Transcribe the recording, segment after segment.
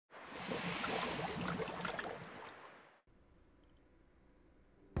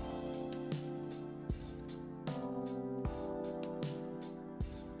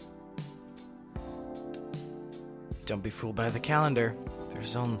Don't be fooled by the calendar.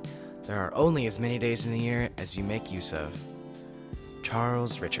 There are only as many days in the year as you make use of.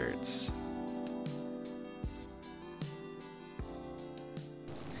 Charles Richards.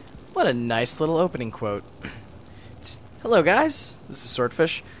 What a nice little opening quote. Hello guys, this is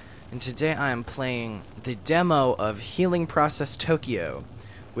Swordfish, and today I am playing the demo of Healing Process Tokyo,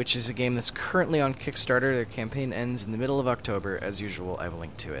 which is a game that's currently on Kickstarter. Their campaign ends in the middle of October. As usual, I will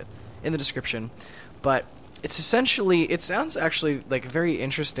link to it in the description. But it's essentially, it sounds actually like a very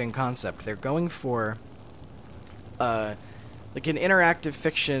interesting concept. They're going for like an interactive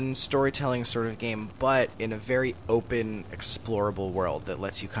fiction storytelling sort of game, but in a very open, explorable world that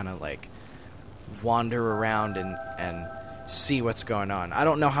lets you kind of like wander around and see what's going on. I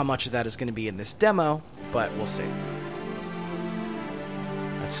don't know how much of that is going to be in this demo, but we'll see.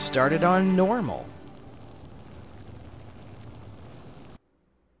 Let's start it on normal.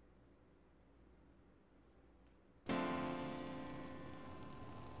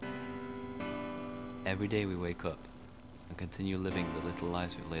 Every day we wake up and continue living the little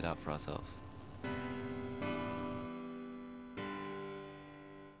lives we've laid out for ourselves.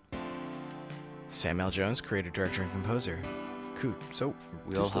 Sam L. Jones, creator, director, and composer. Cool. So,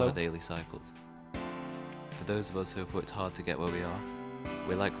 we all have our daily cycles. For those of us who have worked hard to get where we are,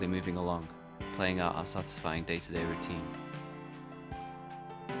 we're likely moving along, playing out our satisfying day-to-day routine.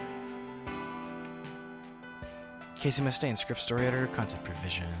 Casey Mustaine, script story editor, concept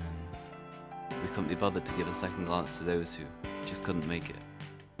revision. We couldn't be bothered to give a second glance to those who just couldn't make it,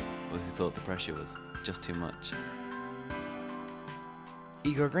 or who thought the pressure was just too much.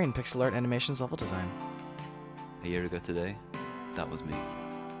 Igor Green, pixel art, animations, level design. A year ago today, that was me.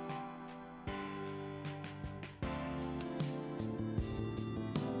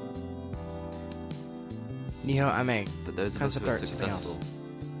 Nihon Ame, But those of us concept who are art, something else.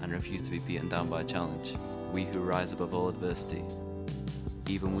 successful and refuse to be beaten down by a challenge, we who rise above all adversity,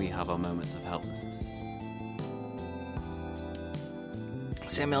 even we have our moments of helplessness.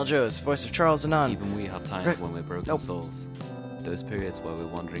 Sam L. Jones, voice of Charles Anon. Even we have times when we're broken souls, those periods where we're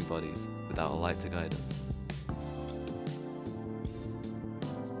wandering bodies without a light to guide us.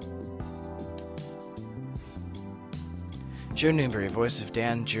 Joe Newberry, voice of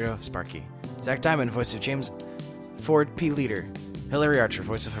Dan, Jiro, Sparky. Zach Diamond, voice of James Ford P. Leader. Hilary Archer,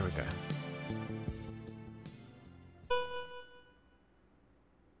 voice of Haruka.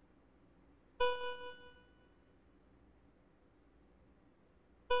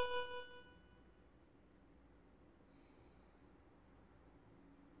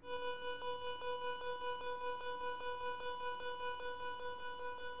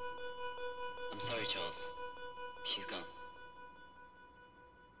 I'm sorry, Charles. She's gone.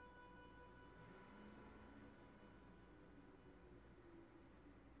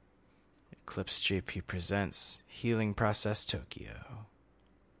 Eclipse JP presents Healing Process Tokyo.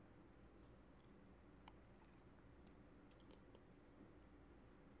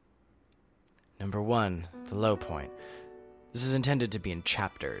 Number 1, the low point. This is intended to be in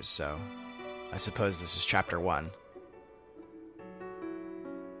chapters, so I suppose this is chapter 1.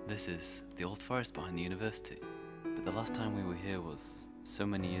 This is the old forest behind the university, but the last time we were here was so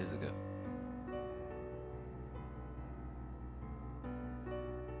many years ago.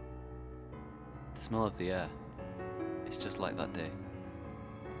 The smell of the air, it's just like that day.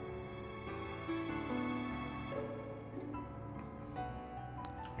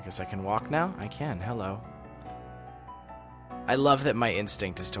 I guess I can walk now? I can, hello. I love that my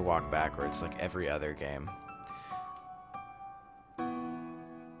instinct is to walk backwards like every other game.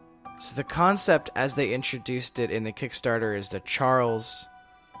 So the concept as they introduced it in the Kickstarter is that Charles,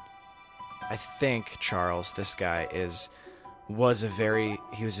 I think Charles, this guy, was a very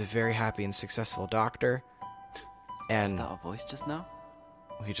happy and successful doctor. And Was that a voice just now?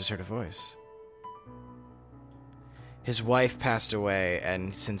 he just heard a voice. His wife passed away,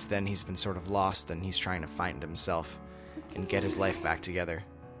 and since then he's been sort of lost, and he's trying to find himself and get his life back together.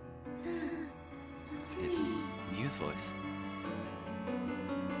 It's Mew's voice.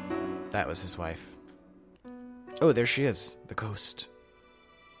 That was his wife. Oh, there she is, the ghost.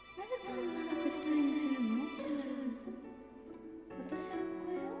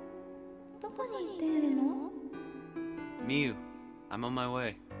 Mew, I'm on my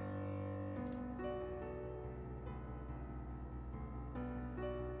way.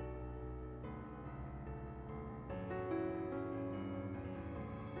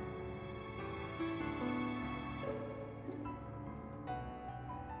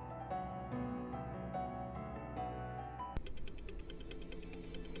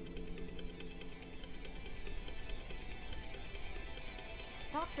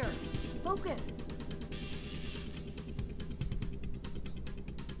 Doctor, focus!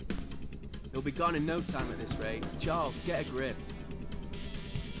 He'll be gone in no time at this rate. Charles, get a grip.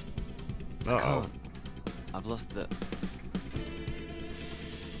 Uh-oh. I've lost the...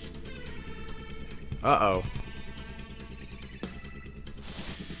 Uh-oh.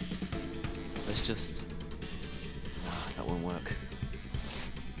 Let's just... Nah, that won't work.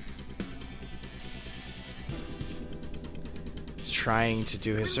 He's trying to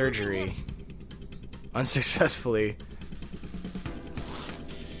do his surgery. Unsuccessfully.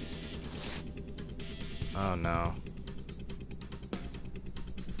 Oh no.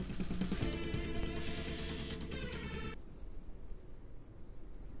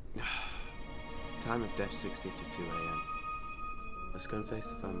 Time of death 6:52 a.m. Let's go and face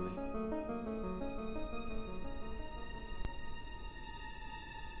the family.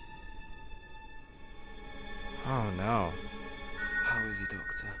 Oh no. How is he,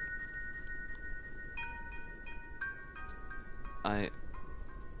 Doctor?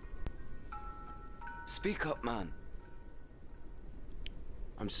 Speak up, man.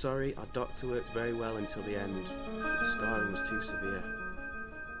 I'm sorry, our doctor worked very well until the end, but the scarring was too severe.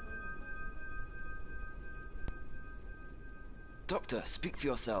 Doctor, speak for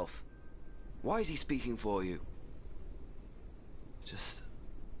yourself. Why is he speaking for you?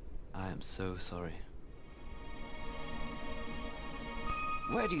 I am so sorry.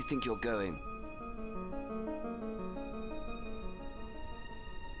 Where do you think you're going?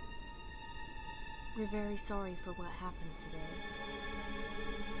 We're very sorry for what happened today.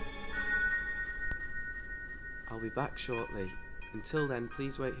 I'll be back shortly. Until then,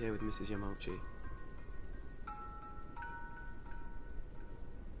 please wait here with Mrs. Yamochi.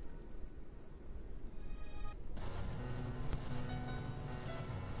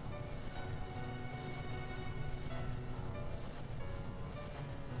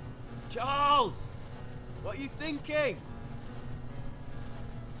 Charles! What are you thinking?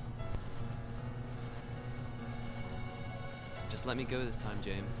 Just let me go this time,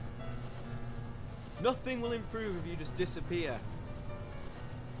 James. Nothing will improve if you just disappear.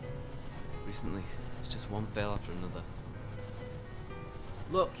 Recently, it's just one fail after another.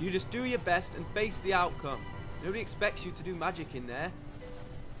 Look, you just do your best and face the outcome. Nobody expects you to do magic in there.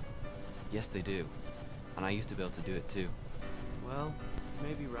 Yes, they do. And I used to be able to do it too. Well, you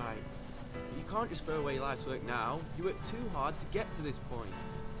may be right. But you can't just throw away your life's work now. You worked too hard to get to this point.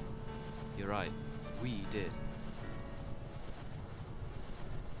 You're right. We did.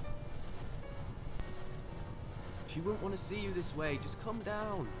 She wouldn't want to see you this way. Just come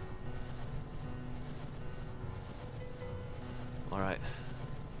down. Alright.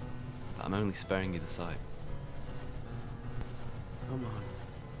 But I'm only sparing you the sight. Come on.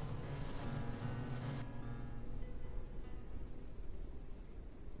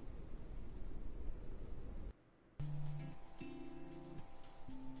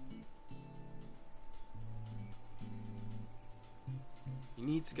 You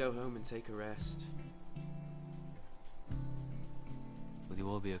need to go home and take a rest. Will you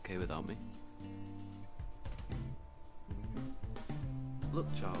all be okay without me? Look,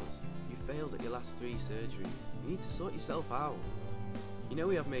 Charles, you failed at your last 3 surgeries. You need to sort yourself out. You know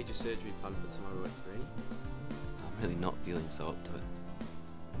we have major surgery planned for tomorrow at 3. I'm really not feeling so up to it.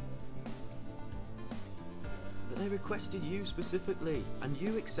 But they requested you specifically, and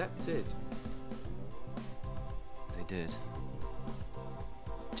you accepted. They did.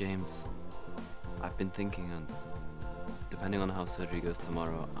 James, I've been thinking, and depending on how surgery goes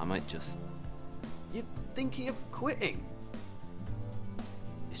tomorrow, I might just... You're thinking of quitting?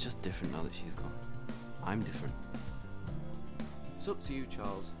 It's just different now that she's gone. I'm different. It's up to you,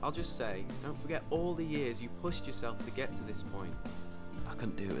 Charles. I'll just say, don't forget all the years you pushed yourself to get to this point. I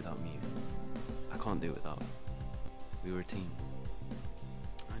couldn't do it without Mew. I can't do it without her. We were a team.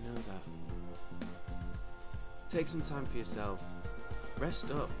 I know that. Take some time for yourself.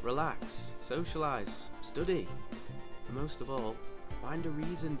 Rest up, relax, socialise, study. And most of all, find a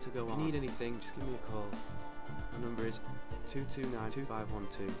reason to go on. If you need anything, just give me a call. My number is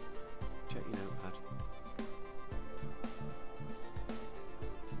 229-2512. Check your notepad.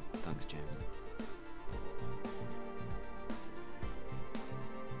 Thanks, James.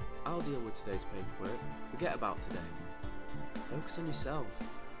 I'll deal with today's paperwork. Forget about today. Focus on yourself.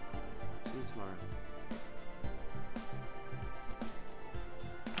 See you tomorrow.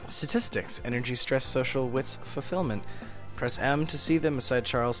 Statistics. Energy, stress, social, wits, fulfillment. Press M to see them. Beside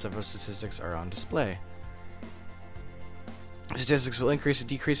Charles, several statistics are on display. Statistics will increase or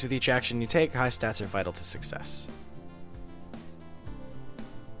decrease with each action you take. High stats are vital to success.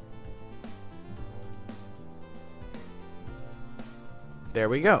 There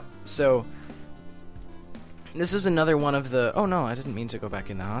we go. So, this is another one of the... Oh no, I didn't mean to go back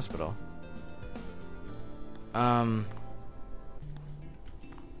in the hospital. Yeah,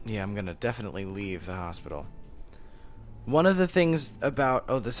 I'm gonna definitely leave the hospital. One of the things about...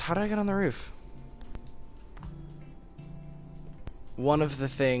 Oh, this... How did I get on the roof? One of the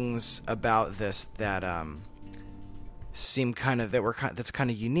things about this that, seem kind of... That's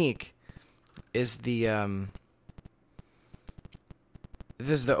kind of unique is the,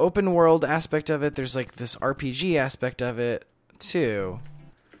 There's the open world aspect of it. There's, like, this RPG aspect of it, too.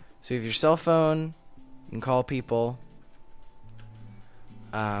 So you have your cell phone. You can call people.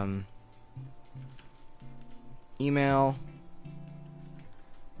 Email.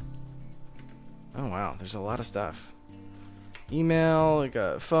 Oh wow, there's a lot of stuff. Email, like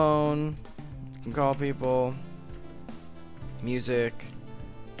a phone. You can call people. Music.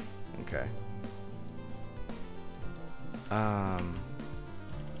 Okay. Can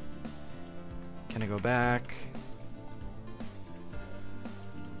I go back?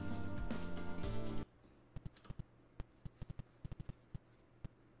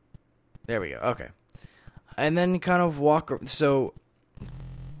 There we go. Okay. And then kind of walk... So,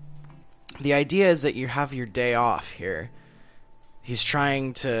 the idea is that you have your day off here. He's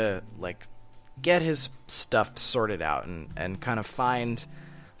trying to, like, get his stuff sorted out and kind of find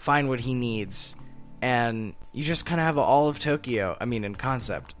what he needs. And you just kind of have all of Tokyo. I mean, in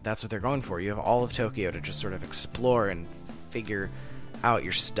concept, that's what they're going for. You have all of Tokyo to just sort of explore and figure out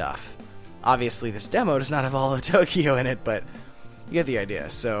your stuff. Obviously, this demo does not have all of Tokyo in it, but you get the idea.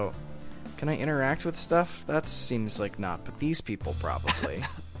 So... Can I interact with stuff? That seems like not, but these people probably.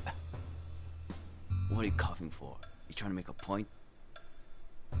 What are you coughing for? You trying to make a point?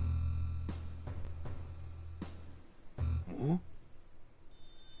 Huh?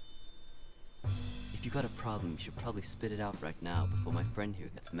 If you got a problem, you should probably spit it out right now before my friend here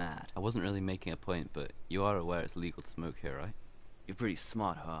gets mad. I wasn't really making a point, but you are aware it's legal to smoke here, right? You're pretty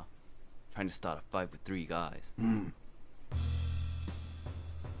smart, huh? Trying to start a fight with 3 guys.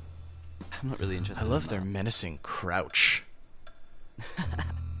 I'm not really interested. I love their menacing crouch.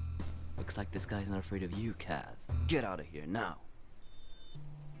 Looks like this guy's not afraid of you, Kaz. Get out of here now.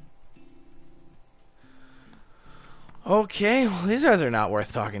 Okay, well, these guys are not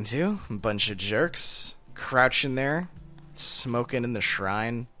worth talking to. A bunch of jerks. Crouching there. Smoking in the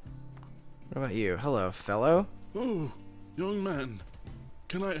shrine. What about you? Hello, fellow. Oh, young man.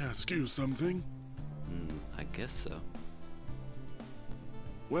 Can I ask you something? I guess so.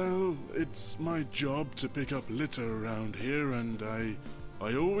 Well, it's my job to pick up litter around here, and I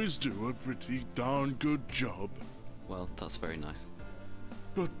always do a pretty darn good job. Well, that's very nice.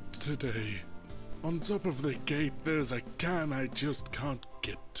 But today, on top of the gate, there's a can I just can't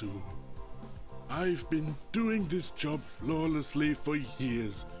get to. I've been doing this job flawlessly for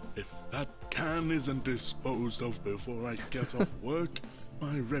years. If that can isn't disposed of before I get off work,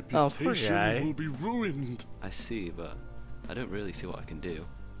 my reputation will be ruined. I see, but I don't really see what I can do.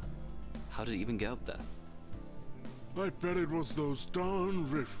 How did it even get up there? I bet it was those darn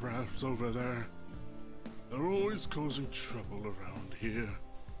riffraffs over there. They're always causing trouble around here.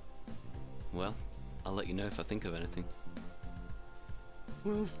 Well, I'll let you know if I think of anything.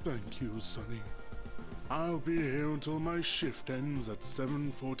 Well, thank you, Sonny. I'll be here until my shift ends at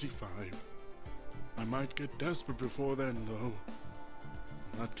 7:45. I might get desperate before then, though.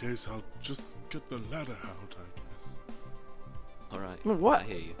 In that case, I'll just get the ladder out, I guess. Alright, What? I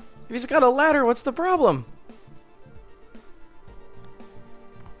hear you. If he's got a ladder, what's the problem?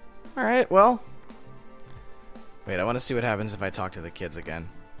 Alright, well. Wait, I want to see what happens if I talk to the kids again.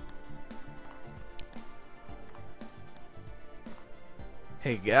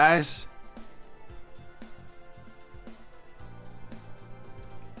 Hey, guys.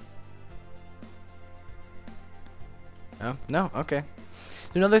 Oh, no? Okay.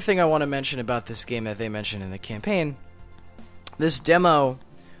 Another thing I want to mention about this game that they mentioned in the campaign, this demo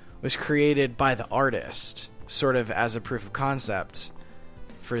was created by the artist, sort of as a proof of concept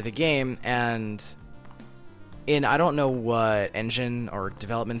for the game, and in I don't know what engine or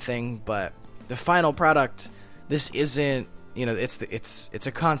development thing, but the final product, this isn't, you know, it's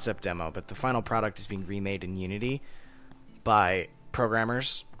a concept demo, but the final product is being remade in Unity by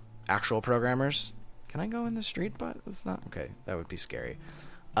programmers, actual programmers. Can I go in the street, but it's not? Okay, that would be scary.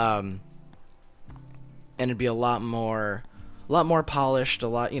 And it'd be a lot more polished, a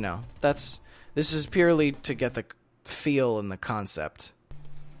lot, you know. This is purely to get the feel and the concept.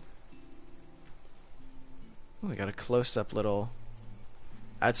 Oh, we got a close-up little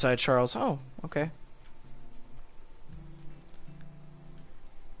outside Charles. Oh, okay.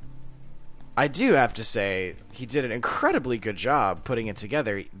 I do have to say, he did an incredibly good job putting it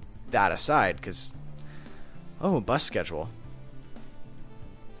together, that aside, because... Oh, bus schedule.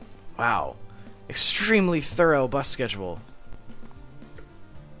 Wow. extremely thorough bus schedule.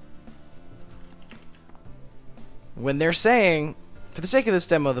 When they're saying, for the sake of this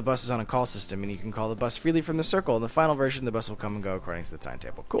demo, the bus is on a call system, and you can call the bus freely from the circle. In the final version, the bus will come and go according to the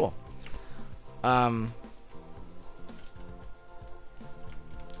timetable. Cool.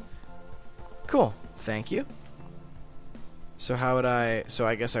 Cool. Thank you. So how would I... So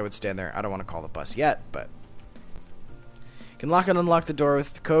I guess I would stand there. I don't want to call the bus yet, but... You can lock and unlock the door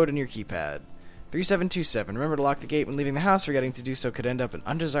with the code in your keypad. 3727. Remember to lock the gate when leaving the house. Forgetting to do so could end up in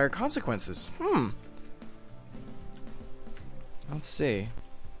undesired consequences. Let's see.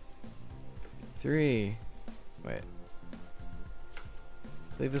 3. Wait.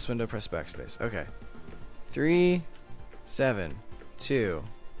 Leave this window, press backspace. Okay. 3, 7, 2,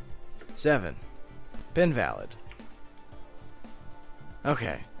 7. Pin valid.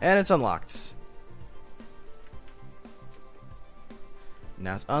 Okay, and it's unlocked.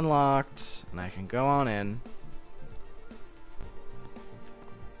 Now it's unlocked, and I can go on in.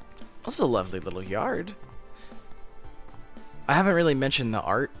 Also a lovely little yard. I haven't really mentioned the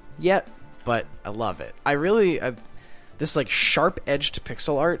art yet, but I love it. This like sharp-edged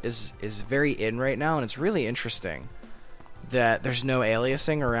pixel art is very in right now, and it's really interesting that there's no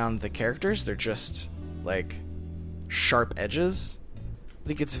aliasing around the characters. They're just like sharp edges. I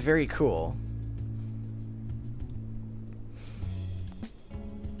think it's very cool.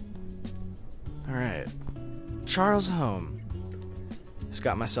 Alright. Charles' home. Just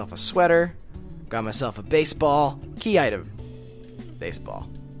got myself a sweater. Got myself a baseball. Key item. Baseball.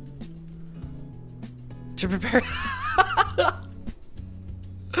 To prepare...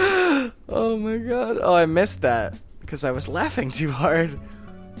 Oh my god. Oh, I missed that. Because I was laughing too hard.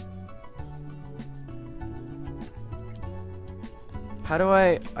 How do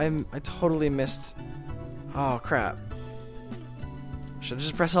I totally missed... Oh crap. Should I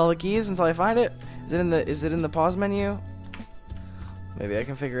just press all the keys until I find it? Is it in the pause menu? Maybe I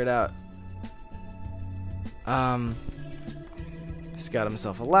can figure it out. He's got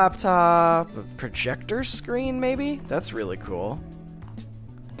himself a laptop, a projector screen maybe? That's really cool.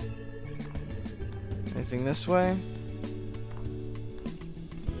 Anything this way?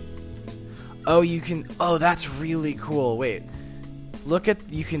 Oh, you can... Oh, that's really cool. Wait. Look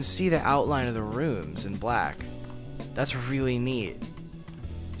at... You can see the outline of the rooms in black. That's really neat.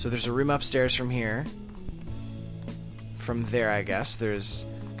 So there's a room upstairs from here. From there, I guess. There's...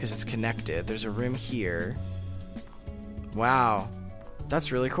 Because it's connected. There's a room here. Wow.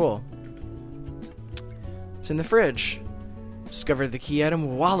 That's really cool. It's in the fridge. Discovered the key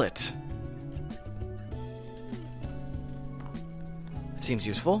item wallet. It seems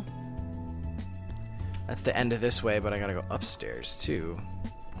useful. That's the end of this way, but I gotta go upstairs too.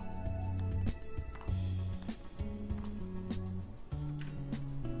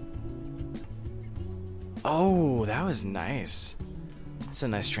 Oh, that was nice. That's a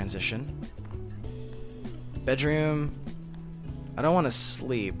nice transition. Bedroom. I don't want to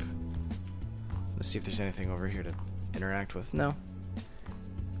sleep. Let's see if there's anything over here to interact with. No.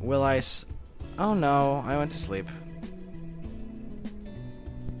 Will I Oh no, I went to sleep.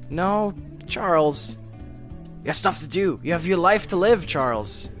 No, Charles. You got stuff to do. You have your life to live,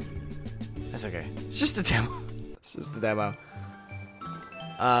 Charles. That's okay. It's just a demo. It's just the demo.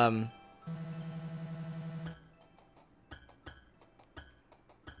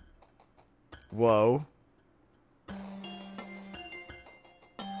 Whoa.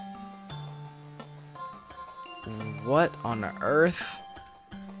 What on earth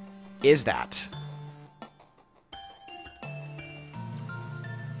is that?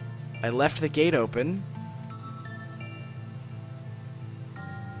 I left the gate open.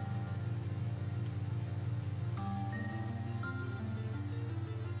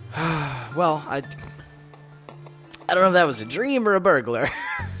 Well, I don't know if that was a dream or a burglar.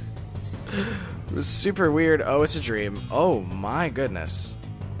 It was super weird. Oh, it's a dream. Oh my goodness.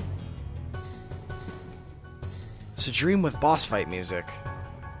 It's a dream with boss fight music.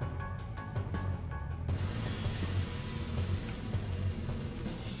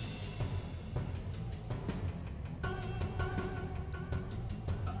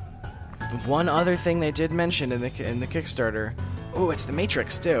 One other thing they did mention in the Kickstarter, oh, it's the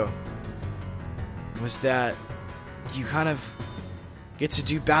Matrix too, was that you kind of get to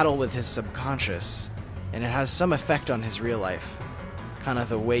do battle with his subconscious, and it has some effect on his real life. Kind of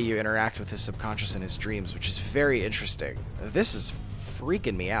the way you interact with his subconscious in his dreams, which is very interesting. This is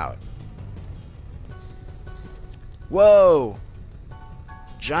freaking me out. Whoa!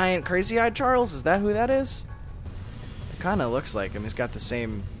 Giant crazy-eyed Charles? Is that who that is? It kind of looks like him. He's got the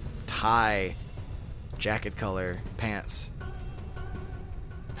same tie, jacket color, pants.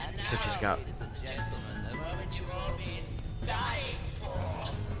 Except he's got... Ladies and gentlemen, the moment you've all been dying for.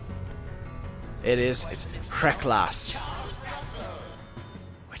 It's Reklas,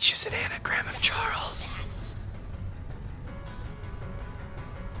 which is an anagram of Charles.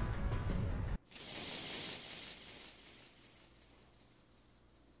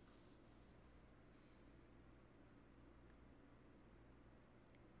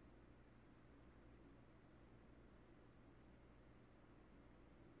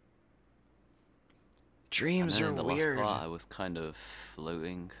 Dreams And are then in the weird. last part, I was kind of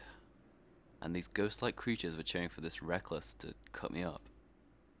floating, and these ghost-like creatures were cheering for this Reckless to cut me up.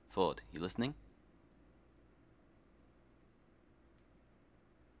 Ford, you listening?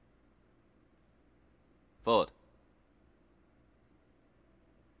 Ford.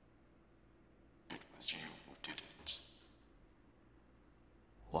 It was you who did it.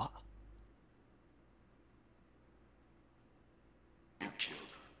 What? You killed her.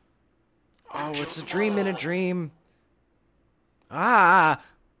 Oh, it's a dream in a dream. Ah!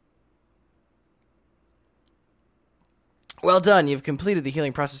 Well done. You've completed the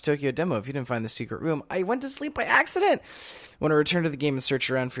Healing Process Tokyo demo. If you didn't find the secret room, I went to sleep by accident. Want to return to the game and search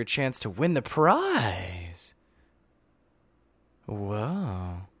around for your chance to win the prize.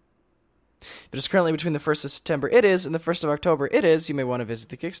 Whoa. If it is currently between the 1st of September, it is, and the 1st of October, it is. You may want to visit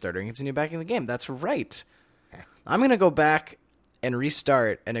the Kickstarter and continue backing the game. That's right. I'm going to go back and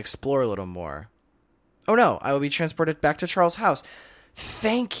restart and explore a little more. Oh no, I will be transported back to Charles' house.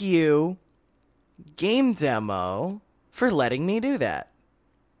 Thank you, game demo, for letting me do that.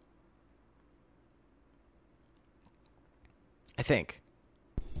 I think.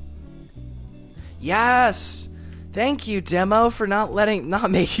 Yes! Thank you, demo, for not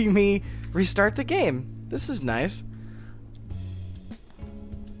making me restart the game. This is nice.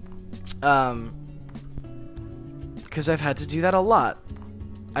 Because I've had to do that a lot.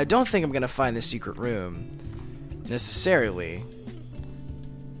 I don't think I'm gonna find the secret room necessarily.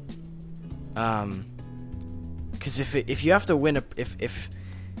 Because if you have to win if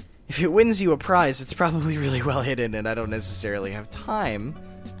it wins you a prize, it's probably really well hidden, and I don't necessarily have time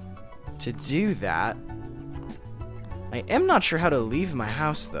to do that. I am not sure how to leave my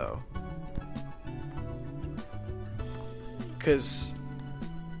house though, because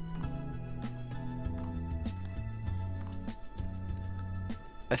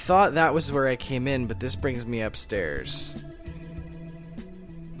I thought that was where I came in, but this brings me upstairs.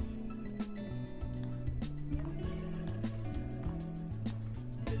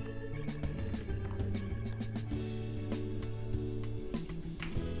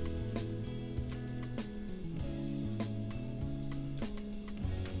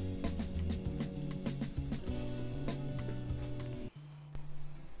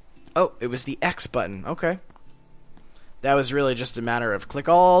 Oh, it was the X button. Okay. That was really just a matter of click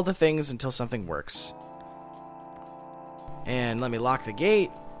all the things until something works. And let me lock the gate.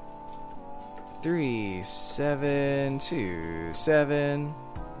 3727.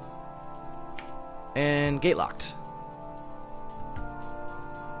 And gate locked.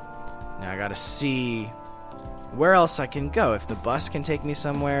 Now I gotta see where else I can go. If the bus can take me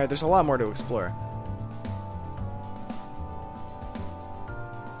somewhere. There's a lot more to explore.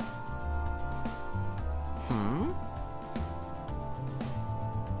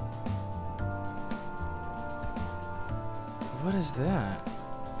 What is that?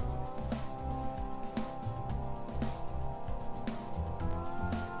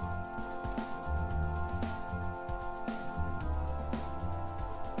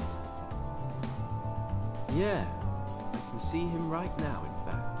 Yeah, I can see him right now, in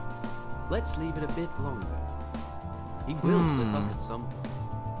fact. Let's leave it a bit longer. He will slip up at some point.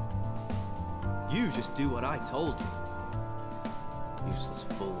 You just do what I told you. Useless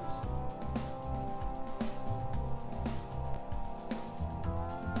fools.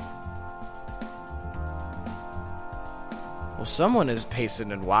 Well, someone is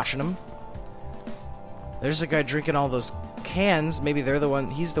pacing and washing them. There's a guy drinking all those cans. Maybe they're the one.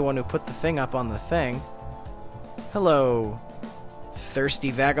 He's the one who put the thing up on the thing. Hello,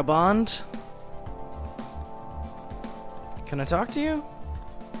 thirsty vagabond. Can I talk to you?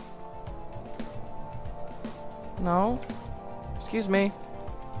 No? Excuse me.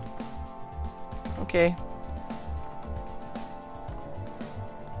 Okay.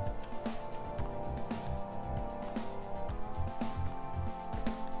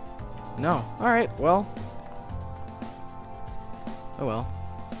 No. Alright, well. Oh well.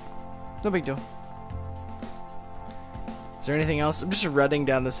 No big deal. Is there anything else? I'm just running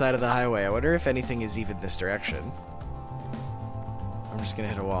down the side of the highway. I wonder if anything is even this direction. I'm just gonna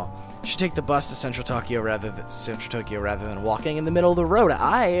hit a wall. You should take the bus to Central Tokyo rather than walking in the middle of the road.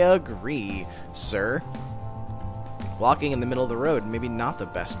 I agree, sir. Walking in the middle of the road, maybe not the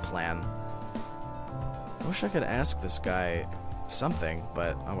best plan. I wish I could ask this guy something,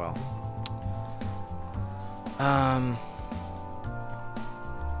 but oh well.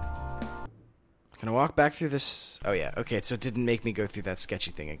 Can I walk back through this? Oh yeah, okay, so it didn't make me go through that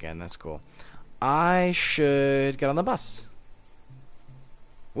sketchy thing again. That's cool. I should get on the bus.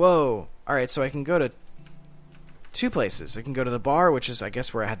 Whoa. Alright, so I can go to 2 places. I can go to the bar, which is, I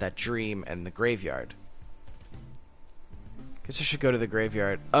guess, where I had that dream, and the graveyard. Guess I should go to the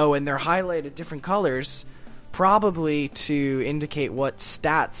graveyard. Oh, and they're highlighted different colors, probably to indicate what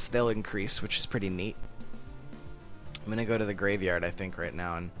stats they'll increase, which is pretty neat. I'm gonna go to the graveyard, I think, right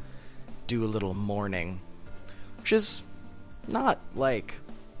now, and do a little mourning, which is not, like,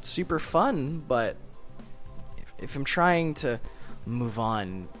 super fun, but if I'm trying to move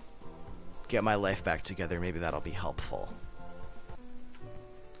on, get my life back together, maybe that'll be helpful.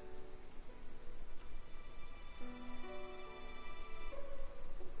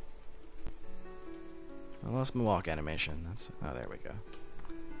 I lost my walk animation. Oh, there we go.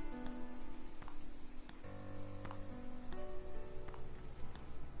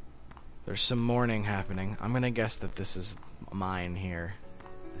 There's some mourning happening. I'm gonna guess that this is mine here.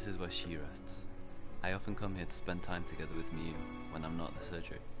 This is where she rests. I often come here to spend time together with Miyu when I'm not at the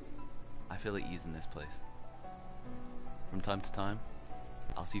surgery. I feel at ease in this place. From time to time,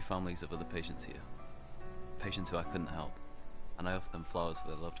 I'll see families of other patients here. Patients who I couldn't help, and I offer them flowers for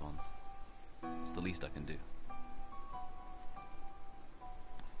their loved ones. It's the least I can do.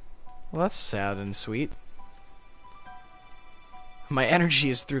 Well, that's sad and sweet. My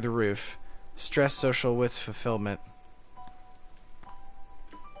energy is through the roof. Stress, social wits, fulfillment.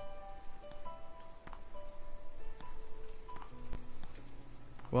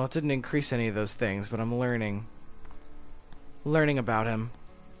 Well, it didn't increase any of those things, but I'm learning about him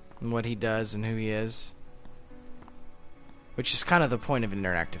and what he does and who he is. Which is kind of the point of an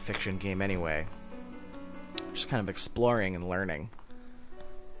interactive fiction game anyway. Just kind of exploring and learning.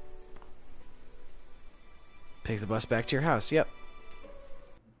 Take the bus back to your house, yep.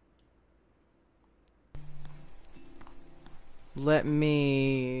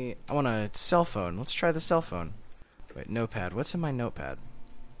 I want a cell phone. Let's try the cell phone. Wait, notepad. What's in my notepad?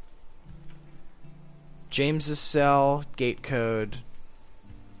 James's cell, gate code.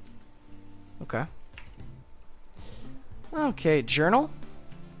 Okay. Okay, journal.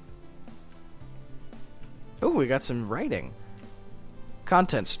 Oh, we got some writing.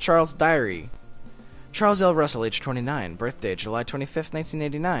 Contents, Charles' diary. Charles L. Russell, age 29. Birthday, July 25th,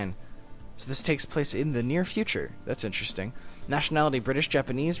 1989. So this takes place in the near future. That's interesting. Nationality, British,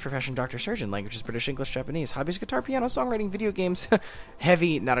 Japanese. Profession, doctor, surgeon. Languages, British, English, Japanese. Hobbies, guitar, piano, songwriting, video games.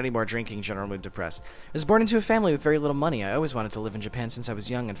 Heavy, not anymore, drinking, generally depressed. I was born into a family with very little money. I always wanted to live in Japan since I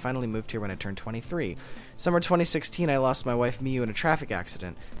was young and finally moved here when I turned 23. Summer 2016, I lost my wife Miyu in a traffic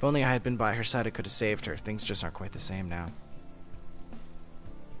accident. If only I had been by her side, I could have saved her. Things just aren't quite the same now.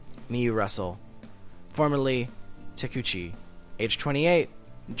 Miyu Russell. Formerly Takuchi. Age 28.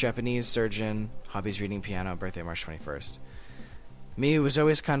 Japanese surgeon. Hobbies, reading, piano. Birthday, March 21st. Miyu was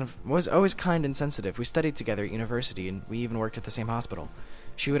always kind and sensitive. We studied together at university, and we even worked at the same hospital.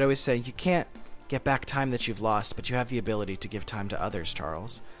 She would always say, "You can't get back time that you've lost, but you have the ability to give time to others,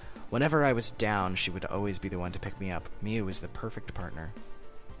 Charles." Whenever I was down, she would always be the one to pick me up. Miyu was the perfect partner.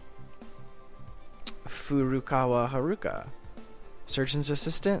 Furukawa Haruka. Surgeon's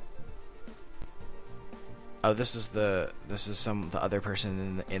assistant? Oh, this is the other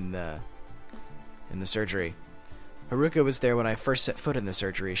person in the surgery. Haruka was there when I first set foot in the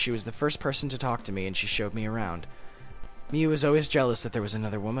surgery. She was the first person to talk to me, and she showed me around. Miyu was always jealous that there was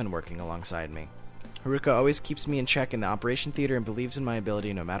another woman working alongside me. Haruka always keeps me in check in the operation theater and believes in my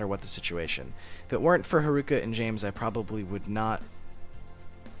ability no matter what the situation. If it weren't for Haruka and James, I probably would not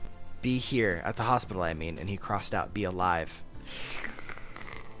be here at the hospital, I mean, and he crossed out be alive.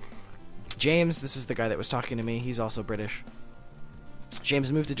 James, this is the guy that was talking to me. He's also British.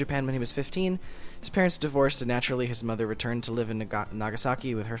 James moved to Japan when he was 15. His parents divorced, and naturally his mother returned to live in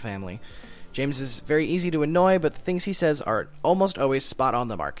Nagasaki with her family. James is very easy to annoy, but the things he says are almost always spot on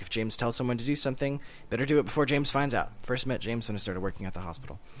the mark. If James tells someone to do something, better do it before James finds out. First met James when I started working at the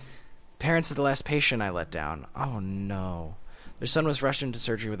hospital. Parents of the last patient I let down. Oh no. Their son was rushed into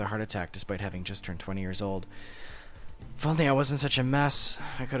surgery with a heart attack despite having just turned 20 years old. If only I wasn't such a mess,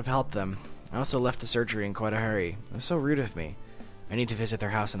 I could have helped them. I also left the surgery in quite a hurry. It was so rude of me. I need to visit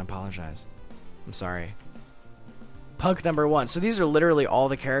their house and apologize. I'm sorry. Punk number 1. So these are literally all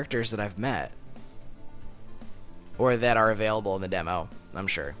the characters that I've met. or that are available in the demo, I'm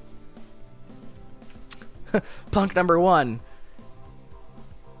sure. Punk number 1.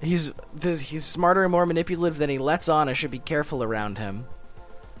 He's smarter and more manipulative than he lets on. I should be careful around him.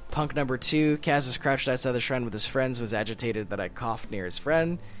 Punk number 2. Kaz was crouched outside the shrine with his friends, was agitated that I coughed near his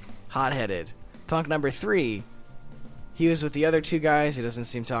friend. Hot-headed. Punk number 3. He was with the other 2 guys. He doesn't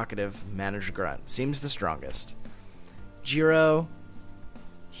seem talkative. Managed grunt. Seems the strongest. Jiro.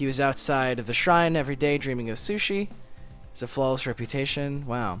 He was outside of the shrine every day dreaming of sushi. It's a flawless reputation.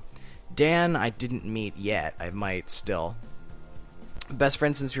 Wow. Dan, I didn't meet yet. I might still. Best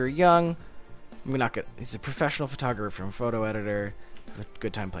friend since we were young. I'm not good. He's a professional photographer and photo editor. A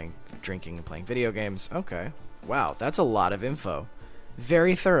good time drinking and playing video games. Okay. Wow, that's a lot of info.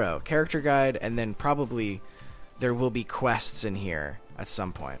 Very thorough. Character guide, and then probably there will be quests in here at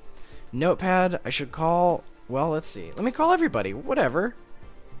some point. Notepad, I should call... Well, let's see. Let me call everybody. Whatever.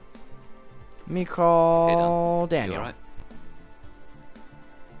 Let me call Daniel. You all right?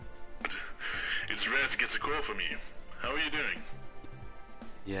 It's rare to get a call from you. How are you doing?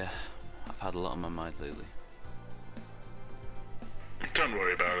 Yeah, I've had a lot on my mind lately. Don't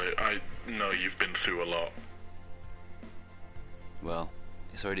worry about it. I know you've been through a lot. Well,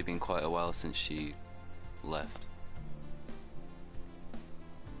 it's already been quite a while since she left.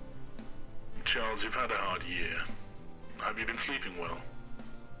 Charles, you've had a hard year. Have you been sleeping well?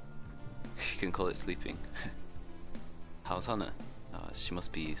 You can call it sleeping. How's Hannah? She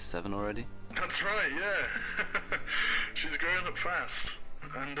must be 7 already? That's right, yeah. She's growing up fast.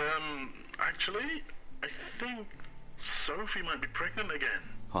 And, actually, I think Sophie might be pregnant again.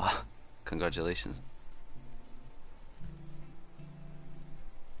 Wow, congratulations.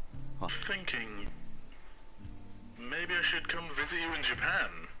 What? Thinking maybe I should come visit you in Japan.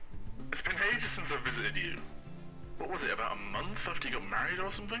 It's been ages since I've visited you. What was it, about a month after you got married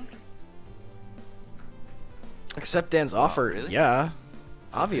or something? Accept Dan's offer. Really? Yeah.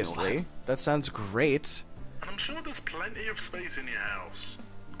 Obviously. That sounds great. And I'm sure there's plenty of space in your house.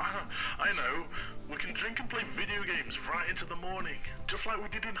 I know. We can drink and play video games right into the morning, just like we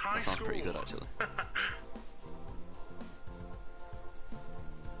did in high That school. sounds pretty good, actually.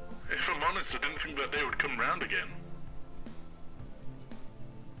 If I'm honest, I didn't think that day would come round again.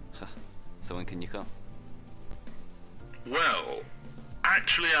 So when can you come? Well,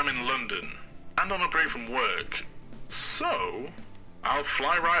 actually I'm in London, and on a break from work, so I'll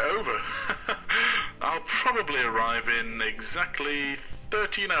fly right over. I'll probably arrive in exactly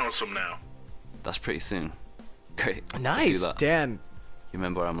 13 hours from now. That's pretty soon. Great. Let's do Nice, that. Dan. You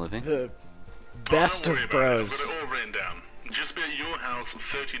remember where I'm living? The best Don't of worry about it. bros. I've got it all written down. Just be at your house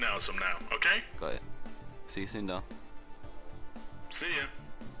 13 hours from now, okay? Got it. See you soon, Don. See ya.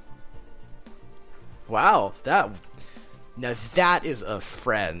 Wow, now that is a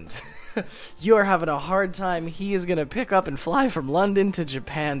friend. You are having a hard time. He is gonna pick up and fly from London to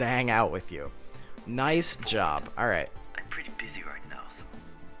Japan to hang out with you. Nice job. All right. I'm pretty busy right now, so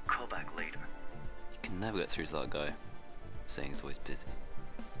call back later. You can never get through to that guy. Saying he's always busy.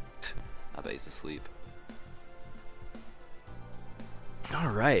 I bet he's asleep.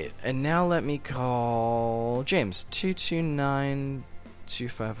 All right, and now let me call James.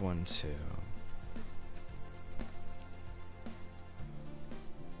 229-2512.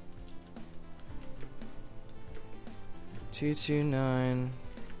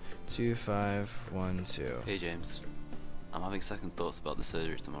 229-2512. Hey James, I'm having second thoughts about the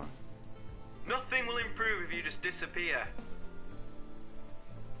surgery tomorrow. Nothing will improve if you just disappear.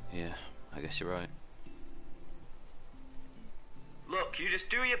 Yeah, I guess you're right. Look, you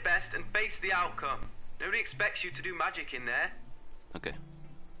just do your best and face the outcome. Nobody expects you to do magic in there. Okay,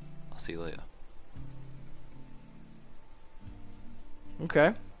 I'll see you later.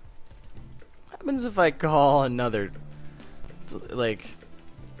 Okay. What happens if I call another, like,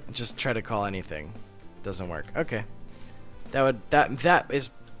 just try to call anything? Doesn't work. Okay. That is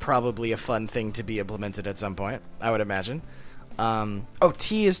probably a fun thing to be implemented at some point, I would imagine. Oh,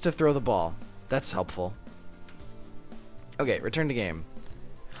 T is to throw the ball. That's helpful. Okay, return to game.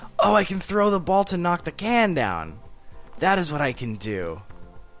 Oh, I can throw the ball to knock the can down. That is what I can do.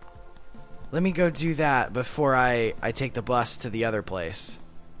 Let me go do that before I take the bus to the other place.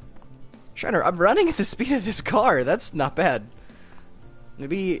 I'm running at the speed of this car. That's not bad.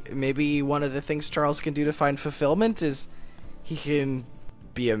 Maybe one of the things Charles can do to find fulfillment is he can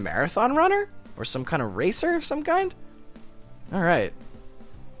be a marathon runner or some kind of racer of some kind. All right.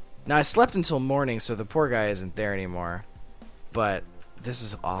 Now I slept until morning, so the poor guy isn't there anymore. But this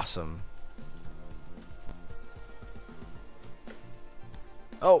is awesome.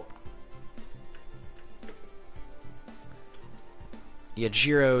 Oh. Yeah,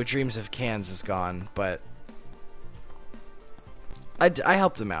 Jiro Dreams of Cans is gone, but I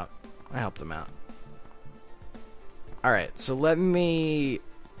helped him out. Alright, so let me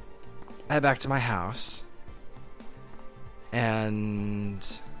head back to my house. And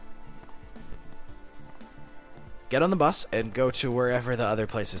get on the bus and go to wherever the other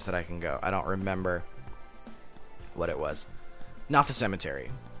places that I can go. I don't remember what it was. Not the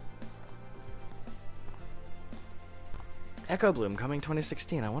cemetery. Echo Bloom coming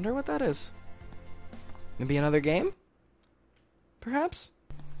 2016. I wonder what that is. Maybe another game? Perhaps?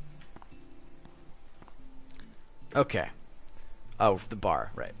 Okay. Oh, the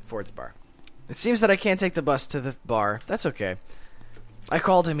bar. Right. Ford's bar. It seems that I can't take the bus to the bar. That's okay. I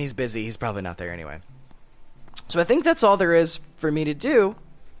called him. He's busy. He's probably not there anyway. So I think that's all there is for me to do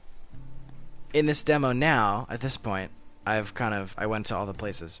in this demo now. At this point, I went to all the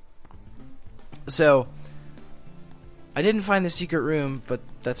places. So I didn't find the secret room, but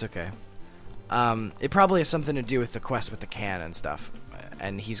that's okay. It probably has something to do with the quest with the can and stuff.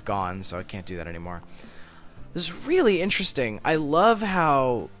 And he's gone, so I can't do that anymore. This is really interesting. I love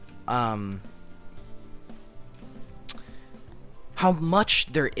how much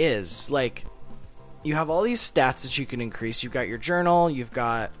there is. Like, you have all these stats that you can increase. You've got your journal. You've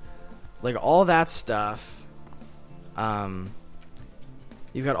got, like, all that stuff.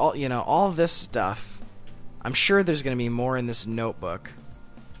 You've got all of this stuff. I'm sure there's going to be more in this notebook.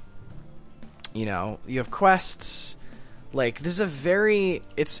 You know, you have quests. Like, this is a very...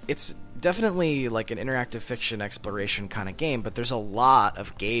 It's definitely, like, an interactive fiction exploration kind of game, but there's a lot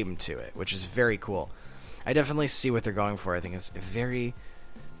of game to it, which is very cool. I definitely see what they're going for. I think it's very,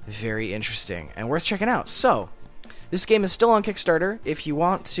 very interesting and worth checking out. So, this game is still on Kickstarter. If you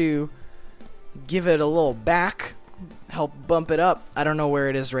want to give it a little back, help bump it up, I don't know where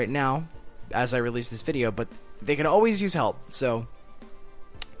it is right now as I release this video, but they can always use help. So,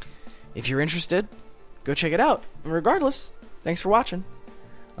 if you're interested, go check it out. And regardless, thanks for watching.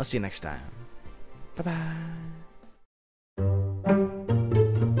 I'll see you next time. Bye-bye.